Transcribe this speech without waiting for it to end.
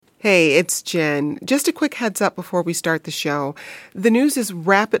Hey, it's Jen. Just a quick heads up before we start the show. The news is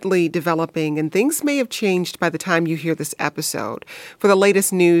rapidly developing and things may have changed by the time you hear this episode. For the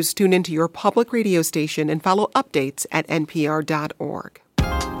latest news, tune into your public radio station and follow updates at npr.org.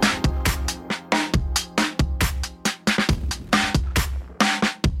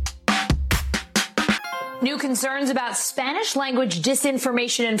 New concerns about Spanish language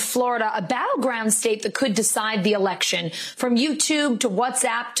disinformation in Florida, a battleground state that could decide the election. From YouTube to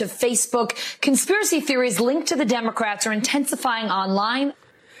WhatsApp to Facebook, conspiracy theories linked to the Democrats are intensifying online.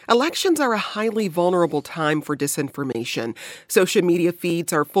 Elections are a highly vulnerable time for disinformation. Social media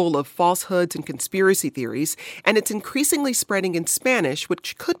feeds are full of falsehoods and conspiracy theories, and it's increasingly spreading in Spanish,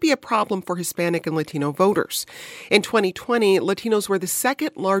 which could be a problem for Hispanic and Latino voters. In 2020, Latinos were the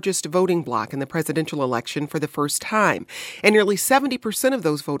second largest voting bloc in the presidential election for the first time, and nearly 70% of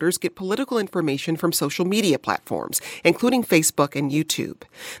those voters get political information from social media platforms, including Facebook and YouTube.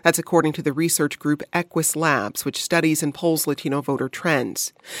 That's according to the research group Equus Labs, which studies and polls Latino voter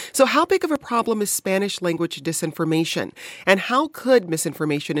trends. So how big of a problem is Spanish language disinformation? And how could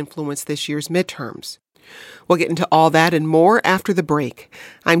misinformation influence this year's midterms? We'll get into all that and more after the break.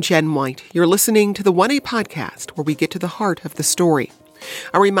 I'm Jen White. You're listening to the 1A podcast, where we get to the heart of the story.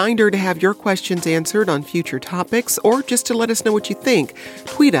 A reminder to have your questions answered on future topics, or just to let us know what you think,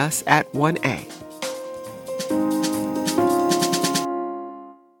 tweet us at 1A.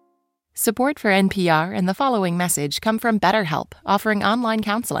 Support for NPR and the following message come from BetterHelp, offering online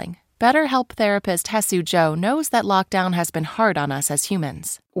counseling. BetterHelp therapist Hesu Joe knows that lockdown has been hard on us as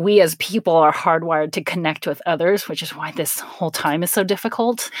humans. We as people are hardwired to connect with others, which is why this whole time is so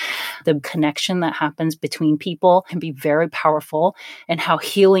difficult. The connection that happens between people can be very powerful, and how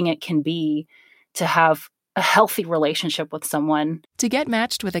healing it can be to have a healthy relationship with someone. To get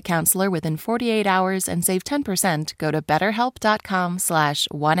matched with a counselor within 48 hours and save 10%, go to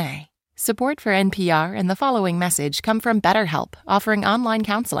betterhelp.com/1A. Support for NPR and the following message come from BetterHelp, offering online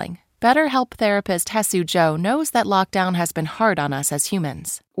counseling. BetterHelp therapist Hesu Joe knows that lockdown has been hard on us as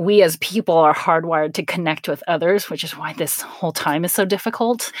humans. We as people are hardwired to connect with others, which is why this whole time is so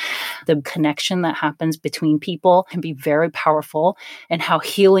difficult. The connection that happens between people can be very powerful, and how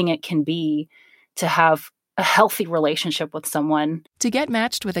healing it can be to have a healthy relationship with someone. To get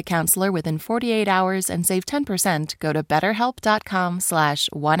matched with a counselor within 48 hours and save 10%, go to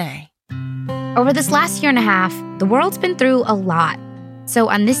betterhelp.com/1A. Over this last year and a half, the world's been through a lot. So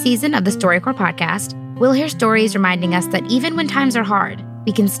on this season of the StoryCorps podcast, we'll hear stories reminding us that even when times are hard,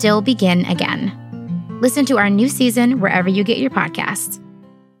 we can still begin again. Listen to our new season wherever you get your podcasts.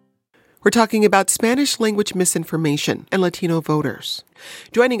 We're talking about Spanish language misinformation and Latino voters.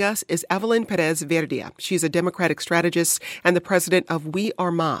 Joining us is Evelyn Perez Verdia. She's a Democratic strategist and the president of We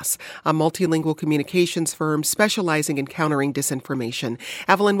Are Más, a multilingual communications firm specializing in countering disinformation.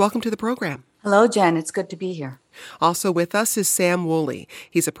 Evelyn, welcome to the program. Hello, Jen. It's good to be here. Also with us is Sam Woolley.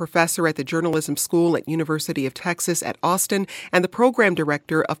 He's a professor at the Journalism School at University of Texas at Austin and the program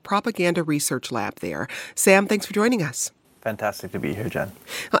director of Propaganda Research Lab there. Sam, thanks for joining us. Fantastic to be here, Jen.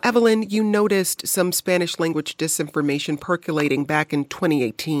 Now, Evelyn, you noticed some Spanish language disinformation percolating back in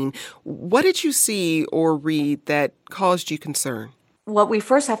 2018. What did you see or read that caused you concern? What we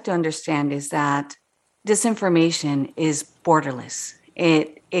first have to understand is that disinformation is borderless.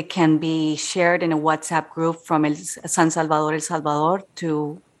 It can be shared in a WhatsApp group from San Salvador, El Salvador,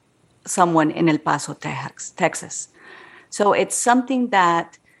 to someone in El Paso, Texas. So it's something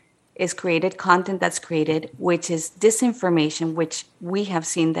that is created, content that's created, which is disinformation, which we have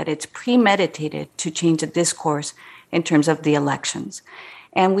seen that it's premeditated to change the discourse in terms of the elections.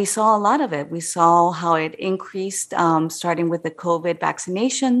 And we saw a lot of it. We saw how it increased, starting with the COVID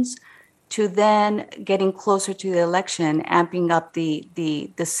vaccinations, to then getting closer to the election, amping up the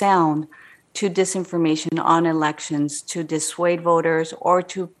sound to disinformation on elections to dissuade voters or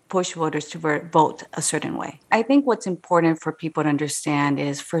to push voters to vote a certain way. I think what's important for people to understand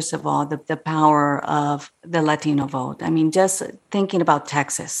is, first of all, the power of the Latino vote. I mean, just thinking about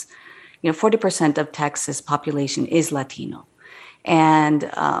Texas, 40% of Texas population is Latino.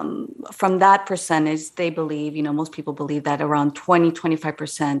 And from that percentage, they believe, most people believe that around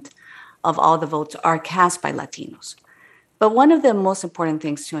 25% of all the votes are cast by Latinos. But one of the most important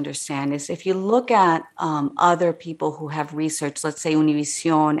things to understand is if you look at other people who have researched, let's say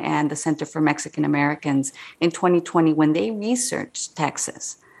Univision and the Center for Mexican Americans in 2020, when they researched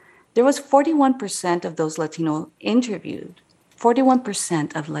Texas, there was 41% of those Latino interviewed,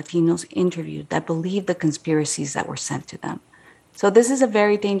 41% of Latinos interviewed that believed the conspiracies that were sent to them. So this is a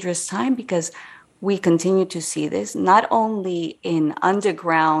very dangerous time because we continue to see this not only in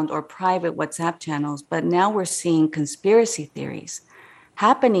underground or private WhatsApp channels, but now we're seeing conspiracy theories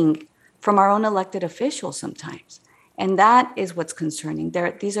happening from our own elected officials sometimes. And that is what's concerning.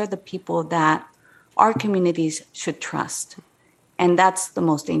 These are the people that our communities should trust. And that's the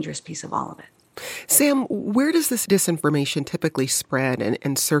most dangerous piece of all of it. Sam, where does this disinformation typically spread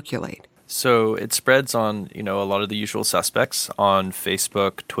and circulate? So it spreads on, a lot of the usual suspects on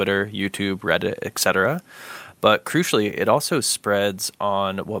Facebook, Twitter, YouTube, Reddit, etc. But crucially, it also spreads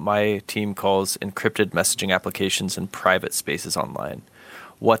on what my team calls encrypted messaging applications in private spaces online.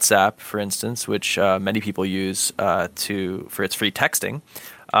 WhatsApp, for instance, which many people use for its free texting,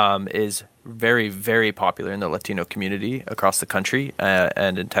 is very, very popular in the Latino community across the country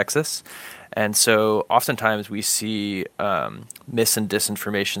and in Texas. And so oftentimes we see mis and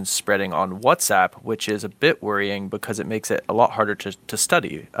disinformation spreading on WhatsApp, which is a bit worrying because it makes it a lot harder to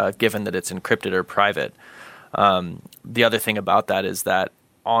study, given that it's encrypted or private. The other thing about that is that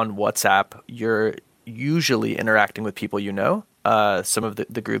on WhatsApp, you're usually interacting with people you know. Some of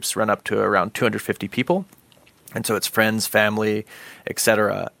the groups run up to around 250 people. And so it's friends, family,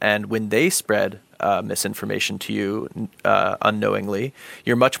 etc. And when they spread misinformation to you unknowingly,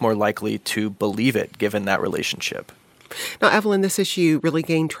 you're much more likely to believe it given that relationship. Now, Evelyn, this issue really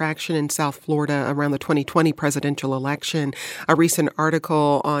gained traction in South Florida around the 2020 presidential election. A recent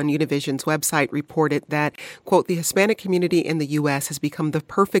article on Univision's website reported that, quote, the Hispanic community in the U.S. has become the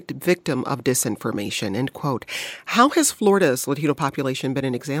perfect victim of disinformation, end quote. How has Florida's Latino population been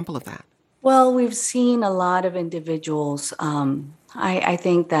an example of that? Well, we've seen a lot of individuals, I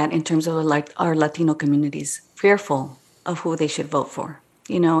think that in terms of our Latino communities, fearful of who they should vote for,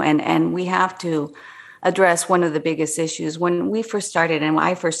 and we have to address one of the biggest issues. When we first started, and when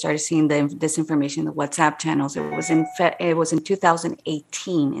I first started seeing the disinformation in the WhatsApp channels, it was in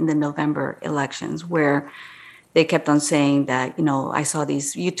 2018 in the November elections where they kept on saying that, I saw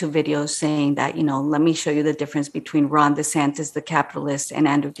these YouTube videos saying that, let me show you the difference between Ron DeSantis, the capitalist, and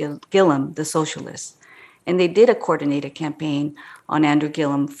Andrew Gillum, the socialist. And they did a coordinated campaign on Andrew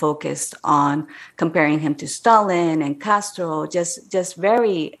Gillum focused on comparing him to Stalin and Castro, just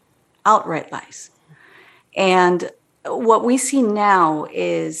very outright lies. And what we see now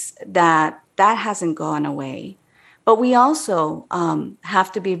is that hasn't gone away. But we also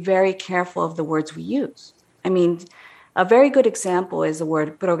have to be very careful of the words we use. I mean, a very good example is the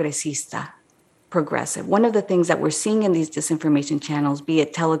word progresista, progressive. One of the things that we're seeing in these disinformation channels, be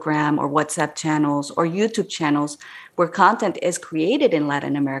it Telegram or WhatsApp channels or YouTube channels, where content is created in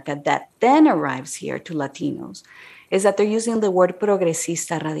Latin America that then arrives here to Latinos, is that they're using the word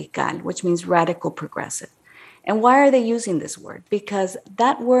progresista radical, which means radical progressive. And why are they using this word? Because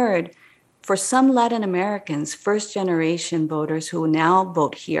that word, for some Latin Americans, first-generation voters who now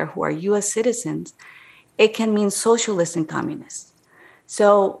vote here, who are U.S. citizens, it can mean socialist and communist.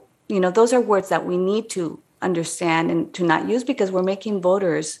 So, those are words that we need to understand and to not use because we're making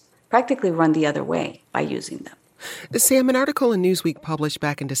voters practically run the other way by using them. Sam, an article in Newsweek published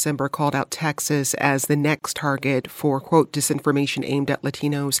back in December called out Texas as the next target for, quote, disinformation aimed at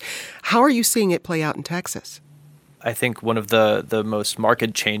Latinos. How are you seeing it play out in Texas? I think one of the most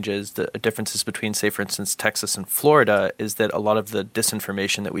marked changes, the differences between, say, for instance, Texas and Florida, is that a lot of the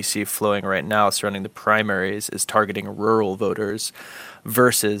disinformation that we see flowing right now surrounding the primaries is targeting rural voters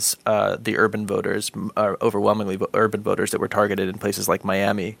versus the urban voters, overwhelmingly urban voters that were targeted in places like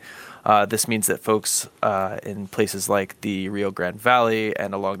Miami. This means that folks in places like the Rio Grande Valley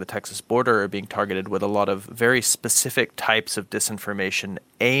and along the Texas border are being targeted with a lot of very specific types of disinformation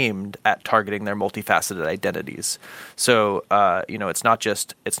aimed at targeting their multifaceted identities. So, it's not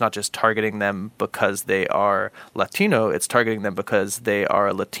just targeting them because they are Latino. It's targeting them because they are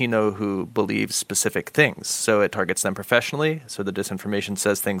a Latino who believes specific things. So it targets them professionally. So the disinformation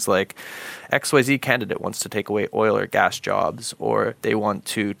says things like XYZ candidate wants to take away oil or gas jobs, or they want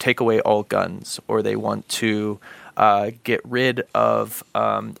to take away all guns, or they want to get rid of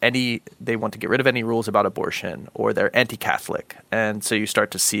any rules about abortion, or they're anti-Catholic. And so you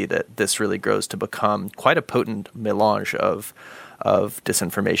start to see that this really grows to become quite a potent melange of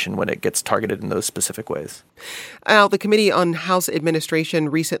disinformation when it gets targeted in those specific ways. The Committee on House Administration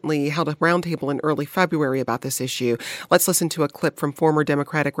recently held a roundtable in early February about this issue. Let's listen to a clip from former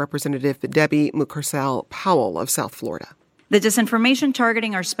Democratic Representative Debbie Mucarsel Powell of South Florida. The disinformation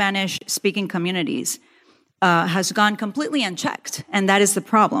targeting our Spanish-speaking communities has gone completely unchecked, and that is the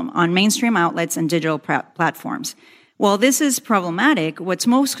problem on mainstream outlets and digital platforms. While this is problematic, what's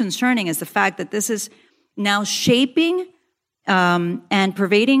most concerning is the fact that this is now shaping and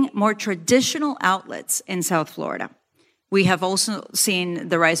pervading more traditional outlets in South Florida. We have also seen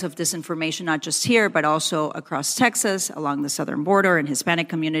the rise of disinformation, not just here, but also across Texas, along the southern border, in Hispanic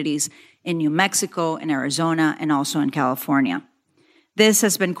communities, in New Mexico, in Arizona, and also in California. This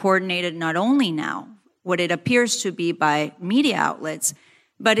has been coordinated not only now, what it appears to be by media outlets,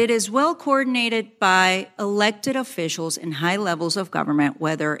 but it is well coordinated by elected officials in high levels of government,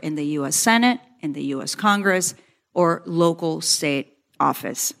 whether in the U.S. Senate, in the U.S. Congress, or local state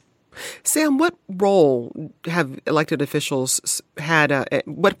office. Sam, what role have elected officials had?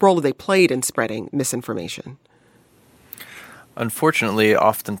 What role have they played in spreading misinformation? Unfortunately,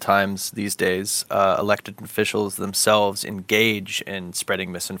 oftentimes these days, elected officials themselves engage in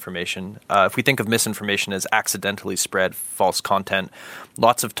spreading misinformation. If we think of misinformation as accidentally spread false content,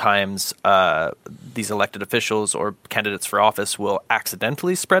 lots of times these elected officials or candidates for office will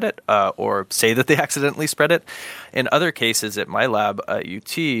accidentally spread it or say that they accidentally spread it. In other cases at my lab at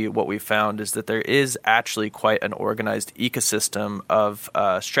UT, what we found is that there is actually quite an organized ecosystem of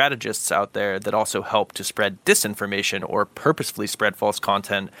strategists out there that also help to spread disinformation or purposefully spread false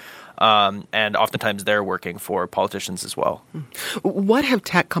content, and oftentimes they're working for politicians as well. What have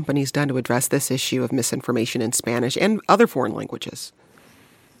tech companies done to address this issue of misinformation in Spanish and other foreign languages?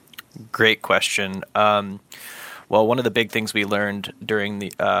 Great question. Well, one of the big things we learned during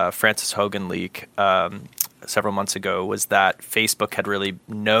the Frances Haugen leak several months ago was that Facebook had really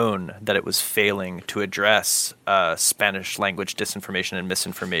known that it was failing to address Spanish language disinformation and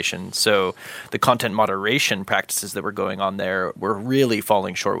misinformation. So the content moderation practices that were going on there were really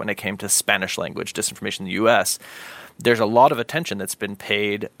falling short when it came to Spanish language disinformation in the U.S. There's a lot of attention that's been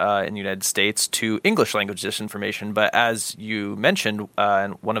paid in the United States to English language disinformation. But as you mentioned,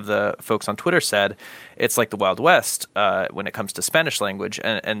 and one of the folks on Twitter said, it's like the Wild West when it comes to Spanish language.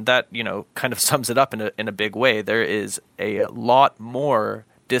 And that, kind of sums it up in a big way. There is a lot more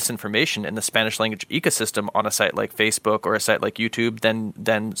disinformation in the Spanish language ecosystem on a site like Facebook or a site like YouTube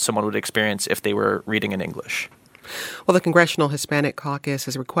than someone would experience if they were reading in English. Well, the Congressional Hispanic Caucus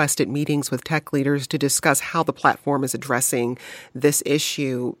has requested meetings with tech leaders to discuss how the platform is addressing this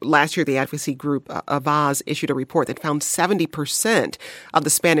issue. Last year, the advocacy group Avaaz issued a report that found 70% of the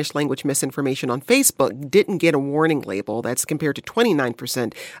Spanish language misinformation on Facebook didn't get a warning label. That's compared to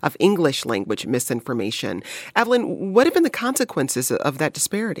 29% of English language misinformation. Evelyn, what have been the consequences of that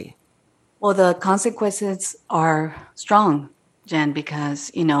disparity? Well, the consequences are strong, Jen,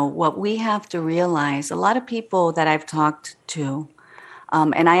 because, what we have to realize, a lot of people that I've talked to,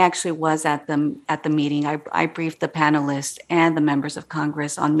 and I actually was at the meeting. I briefed the panelists and the members of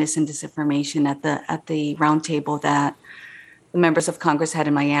Congress on mis and disinformation at the roundtable that the members of Congress had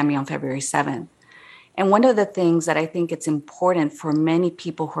in Miami on February 7th. And one of the things that I think it's important for many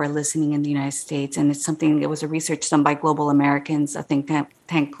people who are listening in the United States, and it's something, it was a research done by Global Americans, a think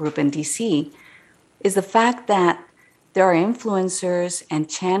tank group in DC, is the fact that there are influencers and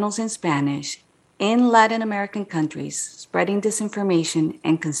channels in Spanish in Latin American countries spreading disinformation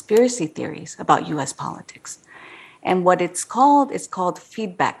and conspiracy theories about U.S. politics. And what it's called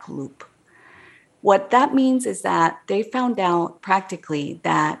feedback loop. What that means is that they found out practically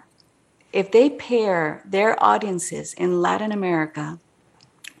that if they pair their audiences in Latin America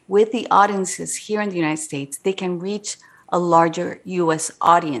with the audiences here in the United States, they can reach a larger U.S.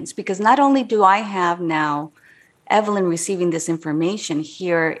 audience. Because not only do I have now Evelyn receiving this information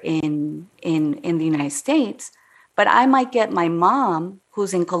here in the United States, but I might get my mom,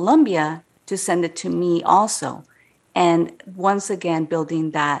 who's in Colombia, to send it to me also. And once again,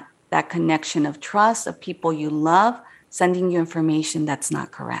 building that connection of trust, of people you love, sending you information that's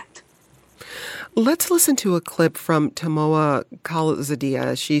not correct. Let's listen to a clip from Tamoa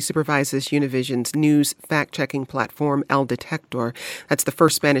Calzadia. She supervises Univision's news fact-checking platform, El Detector. That's the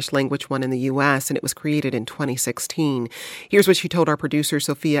first Spanish language one in the U.S., and it was created in 2016. Here's what she told our producer,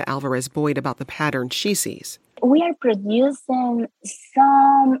 Sofia Alvarez-Boyd, about the pattern she sees. We are producing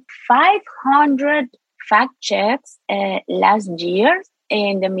some 500 fact checks last year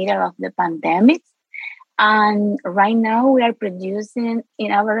in the middle of the pandemic. And right now we are producing,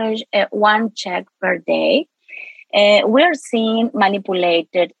 in average, one check per day. We're seeing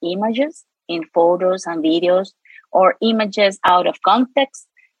manipulated images in photos and videos, or images out of context,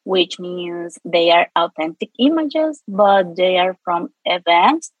 which means they are authentic images, but they are from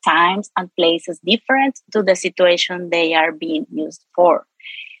events, times, and places different to the situation they are being used for.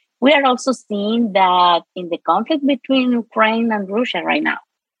 We are also seeing that in the conflict between Ukraine and Russia right now,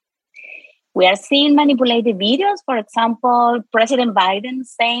 we are seeing manipulated videos. For example, President Biden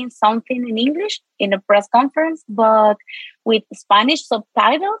saying something in English in a press conference, but with Spanish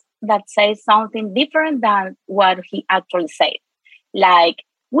subtitles that say something different than what he actually said. Like,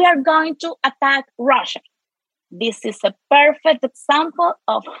 we are going to attack Russia. This is a perfect example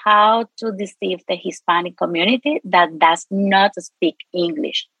of how to deceive the Hispanic community that does not speak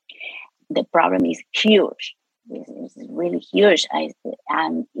English. The problem is huge. is really huge,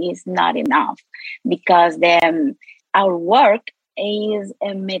 and it's not enough because our work is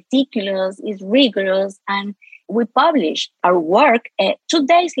meticulous, is rigorous, and we publish our work 2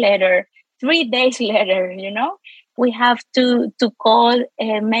 days later, 3 days later. We have to call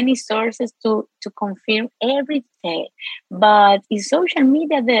many sources to confirm everything. But in social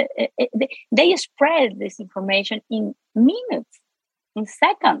media, they spread this information in minutes, in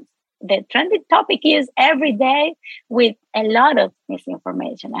seconds. The trending topic is every day with a lot of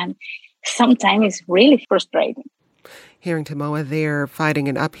misinformation, and sometimes it's really frustrating. Hearing Tamoa there fighting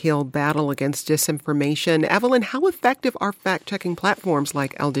an uphill battle against disinformation. Evelyn, how effective are fact-checking platforms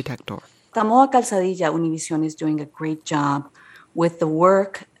like El Detector? Tamoa Calzadilla, Univision, is doing a great job with the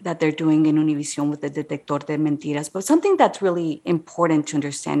work that they're doing in Univision with the Detector de Mentiras. But something that's really important to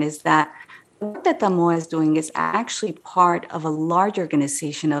understand is that the work that Tamoa is doing is actually part of a large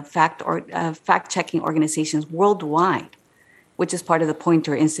organization of fact-checking organizations worldwide, which is part of the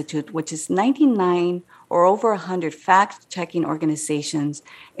Poynter Institute, which is 99 or over 100 fact-checking organizations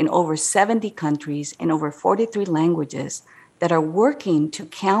in over 70 countries in over 43 languages that are working to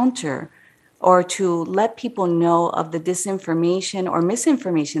counter or to let people know of the disinformation or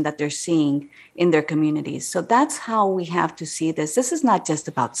misinformation that they're seeing in their communities. So that's how we have to see this. This is not just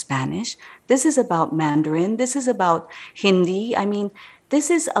about Spanish. This is about Mandarin. This is about Hindi. I mean, this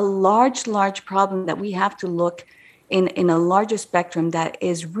is a large problem that we have to look in a larger spectrum that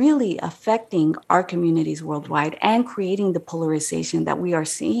is really affecting our communities worldwide and creating the polarization that we are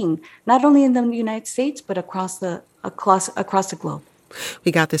seeing, not only in the United States, but across the globe.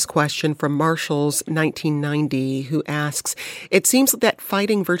 We got this question from Marshall's 1990, who asks, it seems that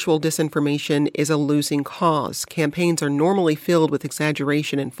fighting virtual disinformation is a losing cause. Campaigns are normally filled with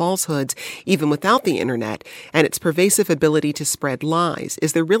exaggeration and falsehoods, even without the internet, and its pervasive ability to spread lies.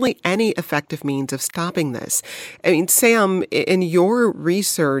 Is there really any effective means of stopping this? I mean, Sam, in your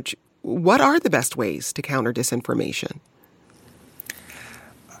research, what are the best ways to counter disinformation?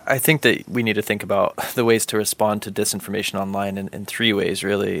 I think that we need to think about the ways to respond to disinformation online in three ways,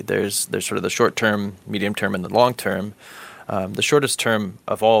 really. There's sort of the short term, medium term, and the long term. The shortest term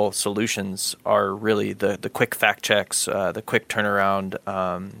of all solutions are really the quick fact checks, the quick turnaround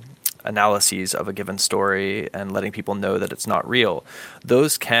analyses of a given story and letting people know that it's not real.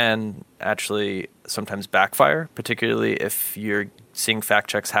 Those can actually sometimes backfire, particularly if you're seeing fact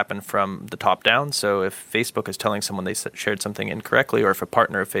checks happen from the top down. So if Facebook is telling someone they shared something incorrectly, or if a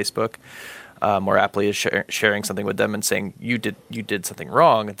partner of Facebook more aptly is sharing something with them and saying you did something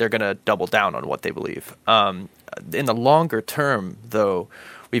wrong, they're going to double down on what they believe. In the longer term, though,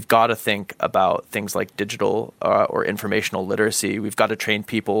 we've got to think about things like digital or informational literacy. We've got to train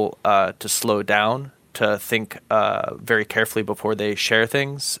people to slow down, to think very carefully before they share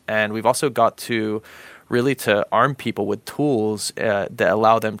things. And we've also got to really to arm people with tools that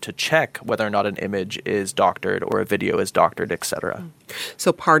allow them to check whether or not an image is doctored or a video is doctored, et cetera.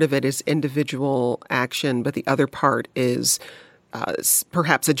 So part of it is individual action, but the other part is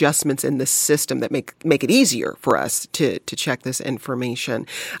perhaps adjustments in the system that make it easier for us to check this information.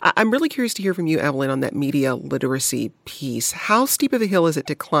 I'm really curious to hear from you, Evelyn, on that media literacy piece. How steep of a hill is it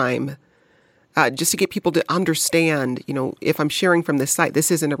to climb just to get people to understand, if I'm sharing from this site,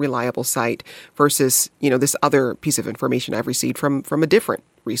 this isn't a reliable site versus, this other piece of information I've received from a different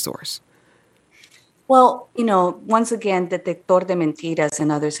resource? Well, once again, Detector de Mentiras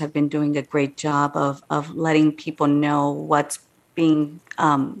and others have been doing a great job of letting people know what's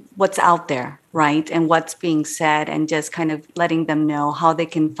out there, right? And what's being said, and just kind of letting them know how they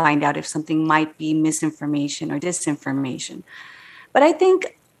can find out if something might be misinformation or disinformation. But I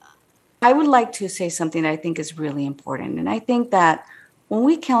think I would like to say something that I think is really important. And I think that when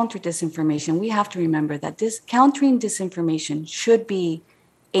we counter disinformation, we have to remember that countering disinformation should be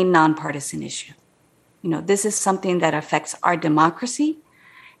a nonpartisan issue. This is something that affects our democracy.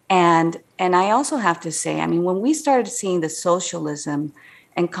 And I also have to say, when we started seeing the socialism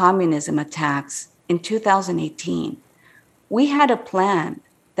and communism attacks in 2018, we had a plan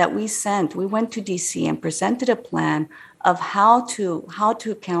that we went to DC and presented a plan of how to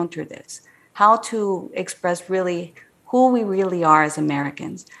counter this, how to express really who we really are as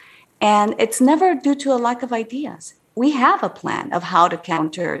Americans. And it's never due to a lack of ideas. We have a plan of how to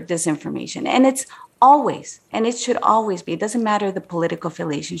counter disinformation. And it's always, and it should always be, it doesn't matter the political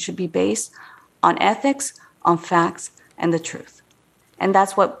affiliation, should be based on ethics, on facts, and the truth. And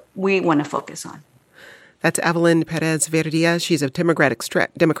that's what we want to focus on. That's Evelyn Perez Verdia. She's a Democratic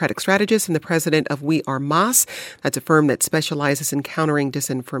strategist and the president of We Are Más. That's a firm that specializes in countering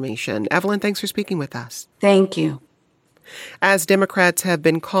disinformation. Evelyn, thanks for speaking with us. Thank you. As Democrats have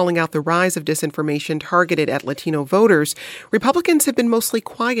been calling out the rise of disinformation targeted at Latino voters, Republicans have been mostly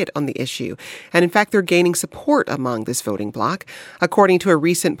quiet on the issue. And in fact, they're gaining support among this voting bloc. According to a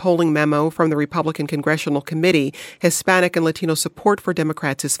recent polling memo from the Republican Congressional Committee, Hispanic and Latino support for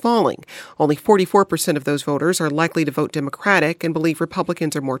Democrats is falling. Only 44% of those voters are likely to vote Democratic and believe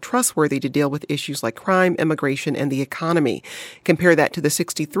Republicans are more trustworthy to deal with issues like crime, immigration, and the economy. Compare that to the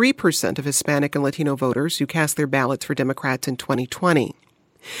 63% of Hispanic and Latino voters who cast their ballots for Democrats in 2020.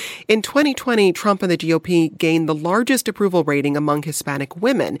 In 2020, Trump and the GOP gained the largest approval rating among Hispanic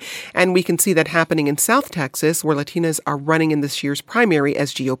women, and we can see that happening in South Texas, where Latinas are running in this year's primary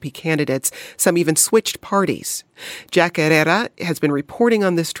as GOP candidates. Some even switched parties. Jack Herrera has been reporting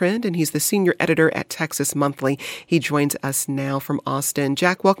on this trend, and he's the senior editor at Texas Monthly. He joins us now from Austin.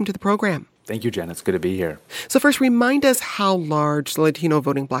 Jack, welcome to the program. Thank you, Jen. It's good to be here. So first, remind us how large the Latino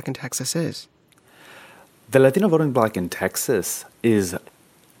voting bloc in Texas is. The Latino voting bloc in Texas is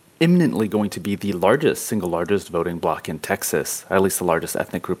imminently going to be the single largest voting bloc in Texas, at least the largest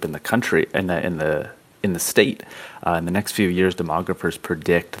ethnic group in the country, in the state. In the next few years, demographers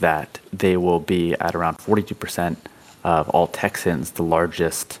predict that they will be at around 42% of all Texans, the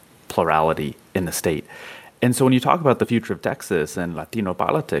largest plurality in the state. And so when you talk about the future of Texas and Latino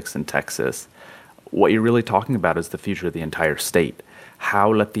politics in Texas, what you're really talking about is the future of the entire state.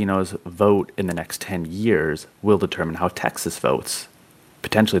 How Latinos vote in the next 10 years will determine how Texas votes,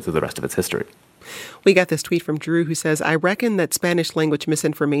 potentially through the rest of its history. We got this tweet from Drew who says, I reckon that Spanish language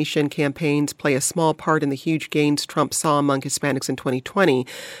misinformation campaigns play a small part in the huge gains Trump saw among Hispanics in 2020.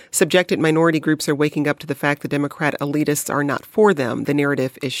 Subjected minority groups are waking up to the fact that Democrat elitists are not for them. The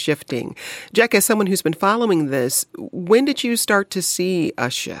narrative is shifting. Jack, as someone who's been following this, when did you start to see a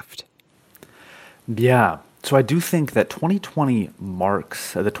shift? Yeah. So I do think that the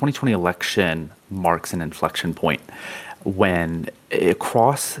 2020 election marks an inflection point when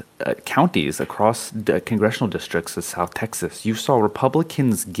across counties, across congressional districts of South Texas, you saw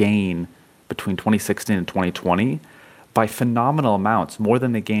Republicans gain between 2016 and 2020 by phenomenal amounts, more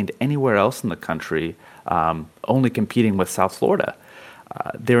than they gained anywhere else in the country, only competing with South Florida.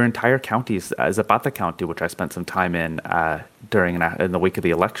 There are entire counties, Zapata County, which I spent some time in in the wake of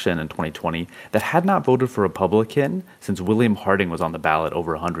the election in 2020, that had not voted for Republican since William Harding was on the ballot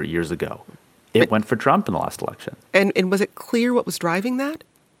over 100 years ago. It went for Trump in the last election. And was it clear what was driving that?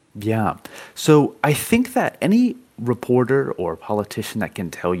 Yeah. So I think that any reporter or politician that can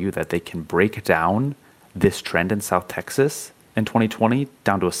tell you that they can break down this trend in South Texas in 2020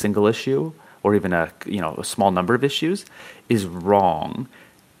 down to a single issue or even a small number of issues is wrong.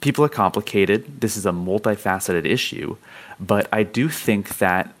 People are complicated. This is a multifaceted issue. But I do think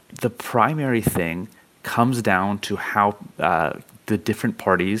that the primary thing comes down to how the different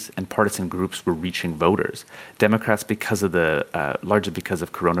parties and partisan groups were reaching voters. Democrats, largely because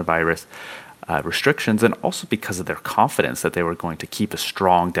of coronavirus restrictions, and also because of their confidence that they were going to keep a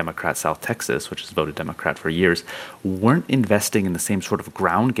strong Democrat South Texas, which has voted Democrat for years, weren't investing in the same sort of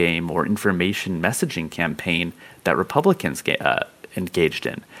ground game or information messaging campaign that Republicans engaged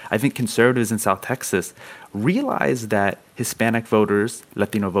in. I think conservatives in South Texas realized that Hispanic voters,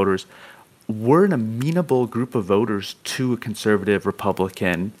 Latino voters, were an amenable group of voters to a conservative,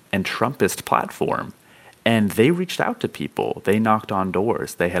 Republican, and Trumpist platform. And they reached out to people. They knocked on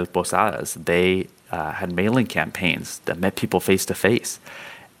doors. They held posadas. They had mailing campaigns that met people face to face.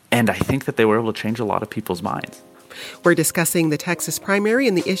 And I think that they were able to change a lot of people's minds. We're discussing the Texas primary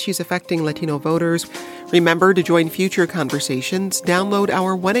and the issues affecting Latino voters. Remember to join future conversations. Download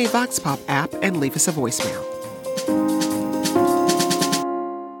our 1A Vox Pop app and leave us a voicemail.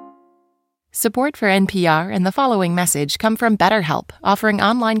 Support for NPR and the following message come from BetterHelp, offering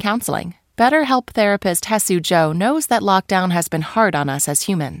online counseling. BetterHelp therapist Hesu Joe knows that lockdown has been hard on us as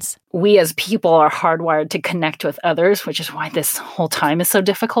humans. We as people are hardwired to connect with others, which is why this whole time is so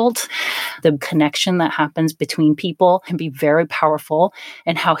difficult. The connection that happens between people can be very powerful,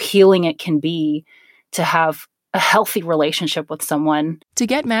 and how healing it can be to have a healthy relationship with someone. To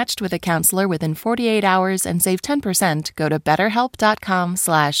get matched with a counselor within 48 hours and save 10%, go to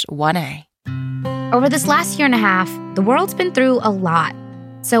BetterHelp.com/1A. Over this last year and a half, the world's been through a lot.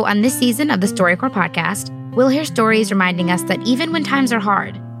 So on this season of the StoryCorps podcast, we'll hear stories reminding us that even when times are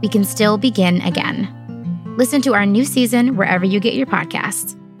hard, we can still begin again. Listen to our new season wherever you get your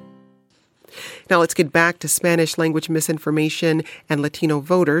podcasts. Now let's get back to Spanish language misinformation and Latino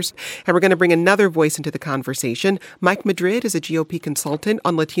voters. And we're going to bring another voice into the conversation. Mike Madrid is a GOP consultant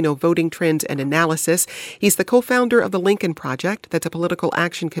on Latino voting trends and analysis. He's the co-founder of the Lincoln Project. That's a political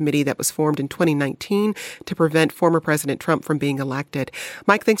action committee that was formed in 2019 to prevent former President Trump from being elected.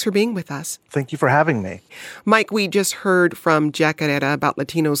 Mike, thanks for being with us. Thank you for having me. Mike, we just heard from Jack Herrera about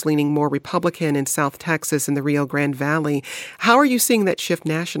Latinos leaning more Republican in South Texas and the Rio Grande Valley. How are you seeing that shift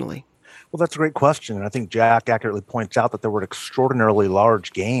nationally? Well, that's a great question. And I think Jack accurately points out that there were extraordinarily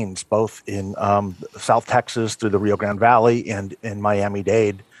large gains both in South Texas through the Rio Grande Valley and in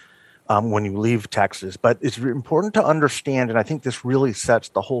Miami-Dade when you leave Texas. But it's important to understand, and I think this really sets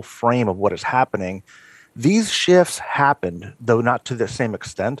the whole frame of what is happening. These shifts happened, though not to the same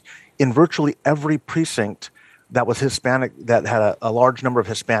extent, in virtually every precinct that was Hispanic, that had a large number of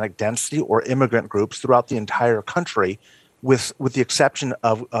Hispanic density or immigrant groups throughout the entire country, with the exception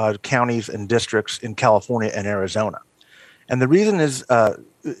of counties and districts in California and Arizona. And the reason is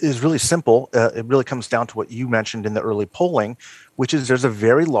really simple. It really comes down to what you mentioned in the early polling, which is there's a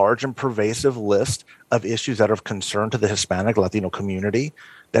very large and pervasive list of issues that are of concern to the Hispanic Latino community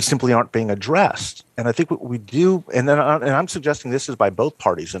that simply aren't being addressed. And I think what we do, and I'm suggesting this is by both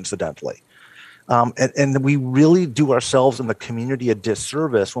parties, incidentally, and we really do ourselves and the community a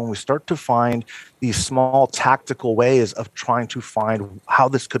disservice when we start to find these small tactical ways of trying to find how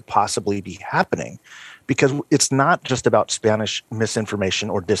this could possibly be happening. Because it's not just about Spanish misinformation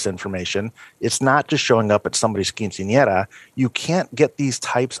or disinformation. It's not just showing up at somebody's quinceañera. You can't get these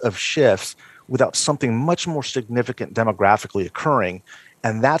types of shifts without something much more significant demographically occurring.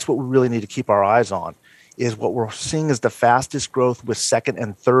 And that's what we really need to keep our eyes on, is what we're seeing is the fastest growth with second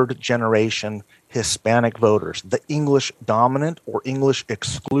and third generation Hispanic voters, the English dominant or English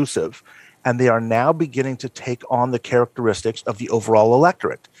exclusive. And they are now beginning to take on the characteristics of the overall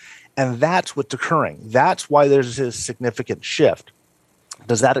electorate. And that's what's occurring. That's why there's this significant shift.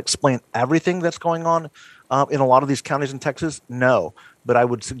 Does that explain everything that's going on in a lot of these counties in Texas? No. But I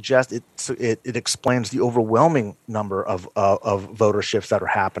would suggest it explains the overwhelming number of voter shifts that are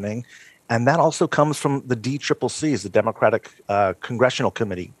happening. And that also comes from the DCCC's, the Democratic Congressional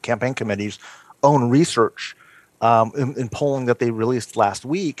Committee, Campaign Committee's own research in polling that they released last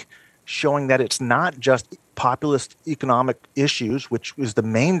week, showing that it's not just populist economic issues, which is the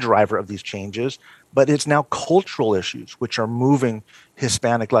main driver of these changes, but it's now cultural issues, which are moving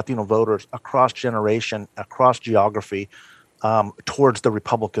Hispanic Latino voters across generation, across geography, towards the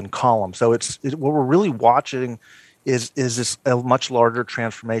Republican column. So what we're really watching is this a much larger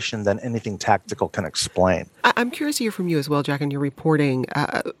transformation than anything tactical can explain. I'm curious to hear from you as well, Jack, in your reporting.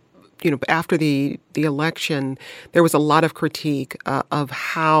 After the election, there was a lot of critique of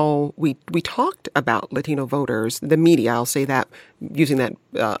how we talked about Latino voters, the media, I'll say that, using that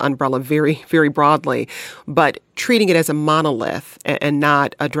umbrella very, very broadly, but treating it as a monolith and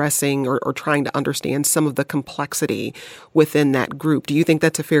not addressing or trying to understand some of the complexity within that group. Do you think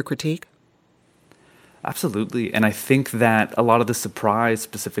that's a fair critique? Absolutely. And I think that a lot of the surprise,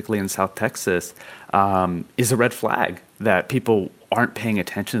 specifically in South Texas, is a red flag that people aren't paying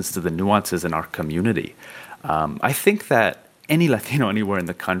attention to the nuances in our community. I think that any Latino anywhere in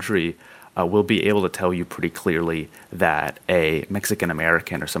the country will be able to tell you pretty clearly that a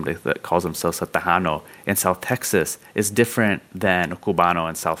Mexican-American or somebody that calls themselves a Tejano in South Texas is different than a Cubano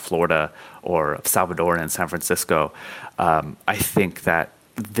in South Florida or a Salvadoran in San Francisco. I think that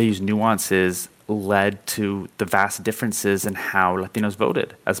these nuances led to the vast differences in how Latinos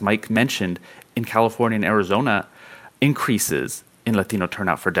voted. As Mike mentioned, in California and Arizona, increases in Latino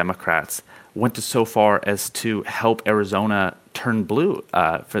turnout for Democrats went to so far as to help Arizona turn blue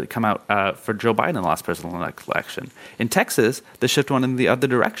come out for Joe Biden in the last presidential election. In Texas, the shift went in the other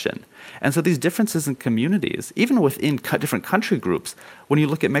direction. And so these differences in communities, even within different country groups, when you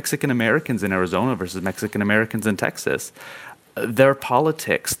look at Mexican Americans in Arizona versus Mexican Americans in Texas, their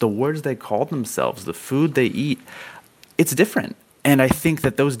politics, the words they call themselves, the food they eat, it's different. And I think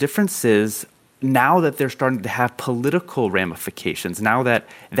that those differences, now that they're starting to have political ramifications, now that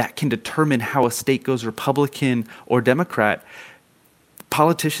can determine how a state goes Republican or Democrat,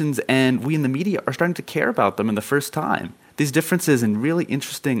 politicians and we in the media are starting to care about them in the first time. These differences in really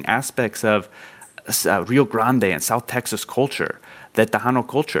interesting aspects of Rio Grande and South Texas culture, that Tejano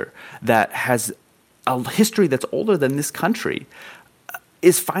culture, that has a history that's older than this country,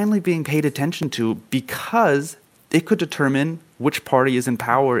 is finally being paid attention to because it could determine which party is in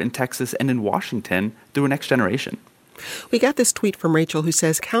power in Texas and in Washington through a next generation. We got this tweet from Rachel who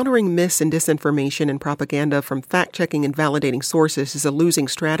says, countering mis and disinformation and propaganda from fact-checking and validating sources is a losing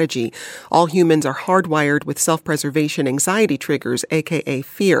strategy. All humans are hardwired with self-preservation anxiety triggers, aka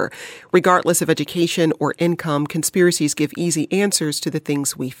fear. Regardless of education or income, conspiracies give easy answers to the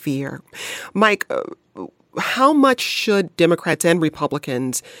things we fear. Mike, how much should Democrats and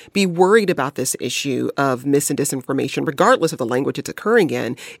Republicans be worried about this issue of mis and disinformation, regardless of the language it's occurring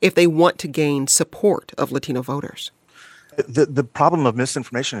in, if they want to gain support of Latino voters? The problem of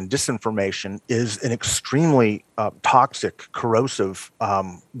misinformation and disinformation is an extremely toxic, corrosive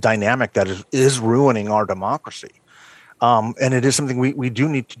dynamic that is ruining our democracy. And it is something we do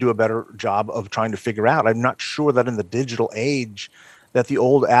need to do a better job of trying to figure out. I'm not sure that in the digital age that the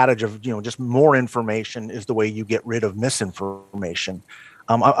old adage of, just more information is the way you get rid of misinformation.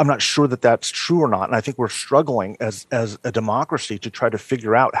 I'm not sure that that's true or not. And I think we're struggling as a democracy to try to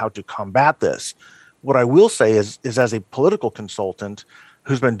figure out how to combat this. What I will say is as a political consultant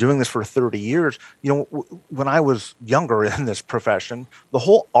who's been doing this for 30 years, when I was younger in this profession, the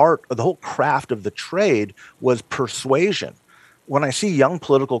whole art, or the whole craft of the trade was persuasion. When I see young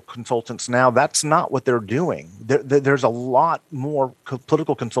political consultants now, that's not what they're doing. There's a lot more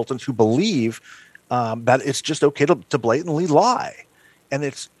political consultants who believe that it's just okay to blatantly lie. And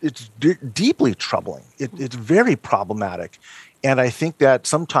it's deeply troubling. It's very problematic. And I think that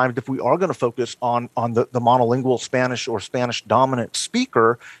sometimes if we are going to focus on the monolingual Spanish or Spanish dominant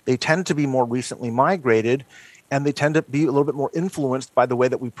speaker, they tend to be more recently migrated, and they tend to be a little bit more influenced by the way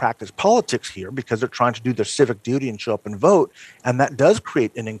that we practice politics here, because they're trying to do their civic duty and show up and vote. And that does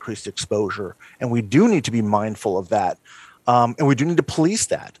create an increased exposure. And we do need to be mindful of that. And we do need to police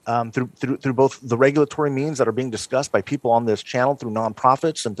that through both the regulatory means that are being discussed by people on this channel, through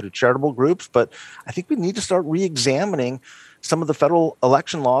nonprofits and through charitable groups. But I think we need to start re-examining some of the federal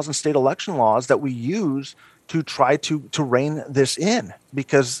election laws and state election laws that we use to try to rein this in.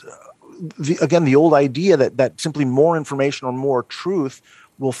 Because, the old idea that simply more information or more truth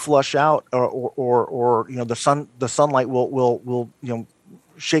will flush out or the sunlight will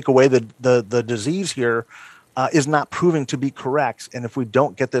shake away the disease here is not proving to be correct. And if we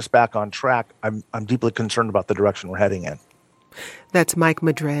don't get this back on track, I'm deeply concerned about the direction we're heading in. That's Mike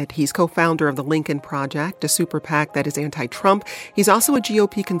Madrid. He's co-founder of the Lincoln Project, a super PAC that is anti-Trump. He's also a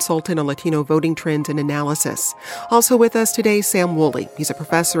GOP consultant on Latino voting trends and analysis. Also with us today, Sam Woolley. He's a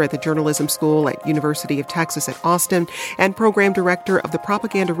professor at the Journalism School at University of Texas at Austin and program director of the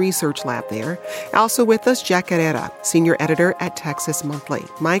Propaganda Research Lab there. Also with us, Jack Herrera, senior editor at Texas Monthly.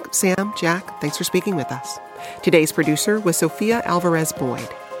 Mike, Sam, Jack, thanks for speaking with us. Today's producer was Sophia Alvarez-Boyd.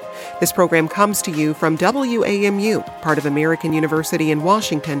 This program comes to you from WAMU, part of American University in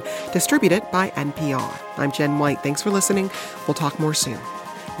Washington, distributed by NPR. I'm Jen White. Thanks for listening. We'll talk more soon.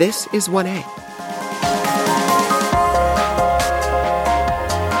 This is 1A.